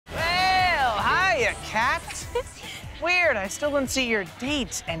a cat? Weird, I still don't see your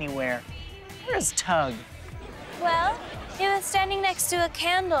date anywhere. Where's Tug? Well, he was standing next to a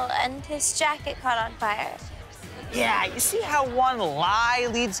candle and his jacket caught on fire. Yeah, you see how one lie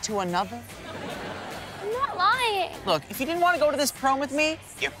leads to another? I'm not lying. Look, if you didn't want to go to this prom with me,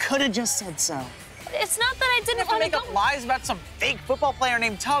 you could have just said so. It's not that I didn't want to make go. up lies about some fake football player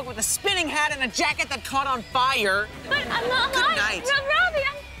named Tug with a spinning hat and a jacket that caught on fire. But I'm not lying. Good night. Robbie,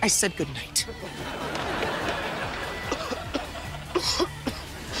 I said good night.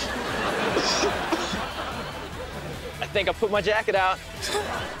 I think I'll put my jacket out.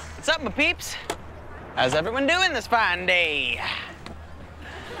 What's up, my peeps? How's everyone doing this fine day?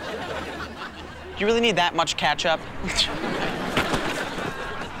 Do you really need that much ketchup?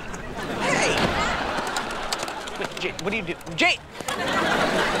 Hey! Jay, what do you do? Jay!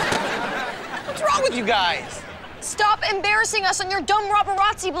 What's wrong with you guys? Stop embarrassing us on your dumb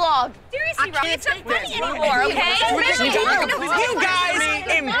Robberazzi blog. seriously, Robbie, it's not funny anymore, okay? You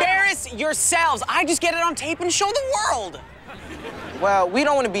guys embarrass yourselves. I just get it on tape and show the world. Well, we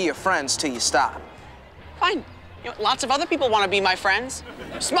don't want to be your friends till you stop. Fine. You know, lots of other people want to be my friends.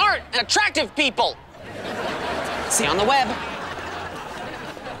 Smart and attractive people. See you on the web.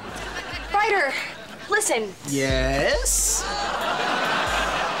 Ryder, listen. Yes?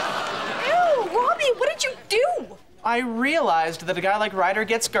 Ew, Robbie, what did you do? I realized that a guy like Ryder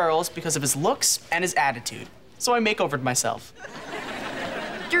gets girls because of his looks and his attitude. So I makeovered myself.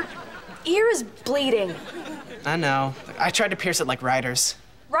 Your ear is bleeding. I know. I tried to pierce it like Ryder's.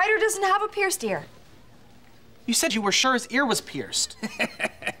 Ryder doesn't have a pierced ear. You said you were sure his ear was pierced.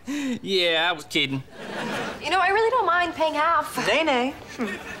 Yeah, I was kidding. You know, I really don't mind paying half. Nay.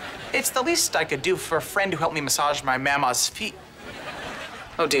 It's the least I could do for a friend who helped me massage my mama's feet.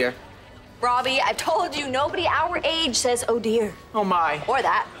 Oh, dear. Robbie, I've told you nobody our age says, oh dear. Oh, my. Or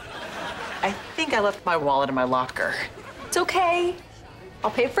that. I think I left my wallet in my locker. It's okay.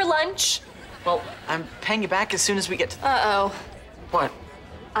 I'll pay for lunch. Well, I'm paying you back as soon as we get to... Uh-oh. What?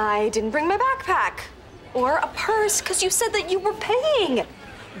 I didn't bring my backpack. Or a purse, because you said that you were paying.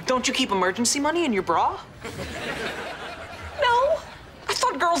 Don't you keep emergency money in your bra? No. I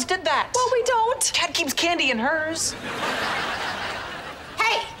thought girls did that. Well, we don't. Kat keeps candy in hers.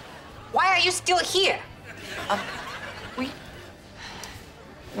 Hey, why are you still here?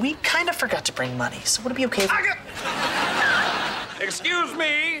 We kind of forgot to bring money, so would it be okay if... Excuse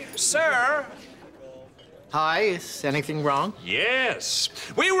me, sir. Hi, is anything wrong? Yes.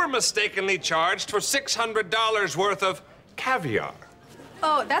 We were mistakenly charged for $600 worth of caviar.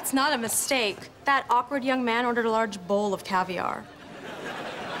 Oh, that's not a mistake. That awkward young man ordered a large bowl of caviar.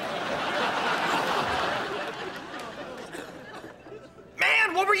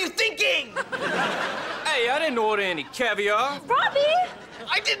 Man, what were you thinking? Hey, I didn't order any caviar. Robbie!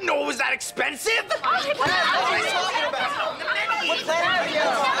 I didn't know it was that expensive. What are you talking about? What's that?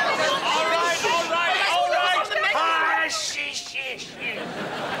 All right.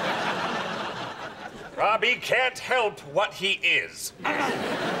 Robbie can't help what he is.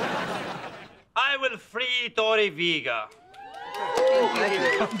 I will free Tori Viga.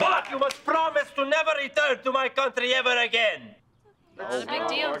 But you must promise to never return to my country ever again. That's a big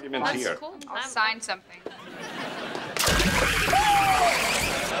deal. That's cool. I'll sign something.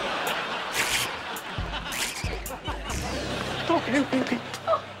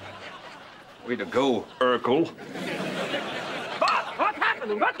 Way to go, Urkel. Boss, what's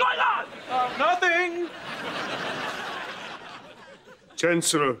happening? What's going on? Nothing.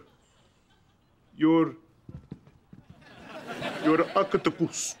 Chancellor, you're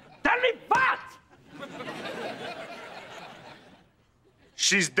octopus. Tell me what?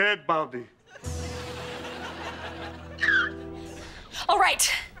 She's dead, Baldy. All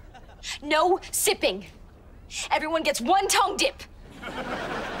right. No sipping. Everyone gets one tongue dip.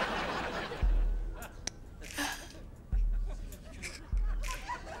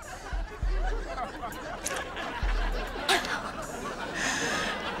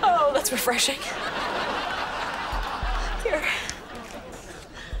 Oh, that's refreshing. Here.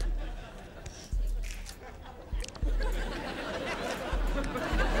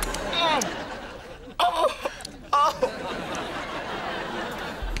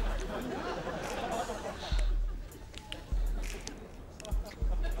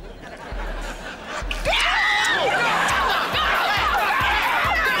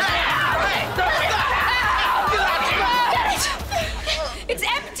 It's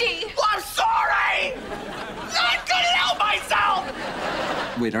empty. Well, I'm sorry. I couldn't help myself.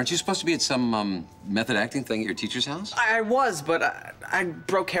 Wait, aren't you supposed to be at some method acting thing at your teacher's house? I was, but I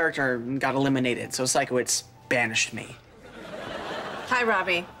broke character and got eliminated, so Psychowitz banished me. Hi,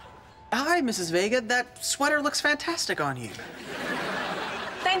 Robbie. Hi, Mrs. Vega. That sweater looks fantastic on you.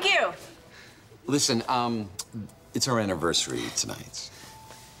 Thank you. Listen, it's our anniversary tonight.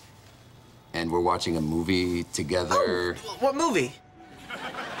 And we're watching a movie together. Oh, what movie?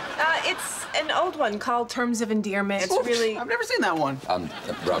 It's an old one called Terms of Endearment. It's really... I've never seen that one.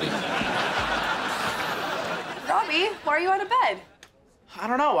 Robbie. Robbie, why are you out of bed? I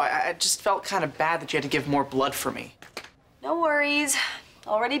don't know. I just felt kind of bad that you had to give more blood for me. No worries.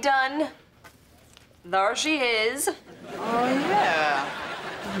 Already done. There she is. Oh, yeah.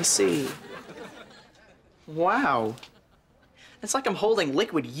 Let me see. Wow. It's like I'm holding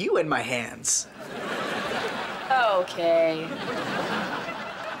liquid you in my hands. Okay.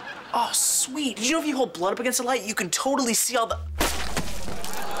 Oh, sweet. Did you know if you hold blood up against the light, you can totally see all the...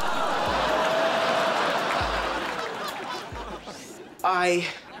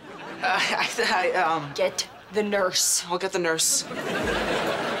 Get the nurse. I'll get the nurse.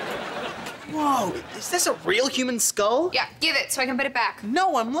 Whoa, is this a real human skull? Yeah, give it so I can put it back.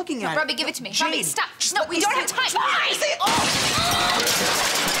 No, I'm looking at it. Robbie, give it to me. Jane, Robbie, stop. just No, let we me don't see have it. time. Why? Say it.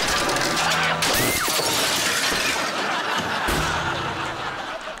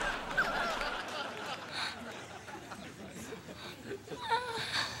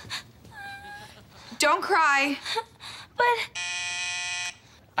 Don't cry. But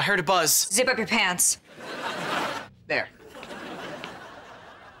I heard a buzz. Zip up your pants. There.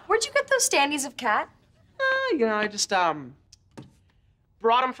 Where'd you get those standees of cat? You know, I just,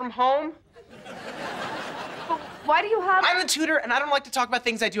 brought him from home. But why do you have... I'm the tutor, and I don't like to talk about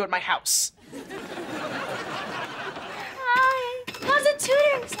things I do at my house. hi, how's a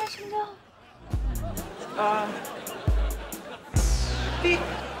tutoring session go?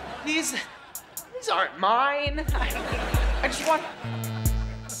 These aren't mine. I just want...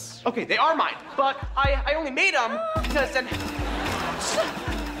 Okay, they are mine, but I only made them because then...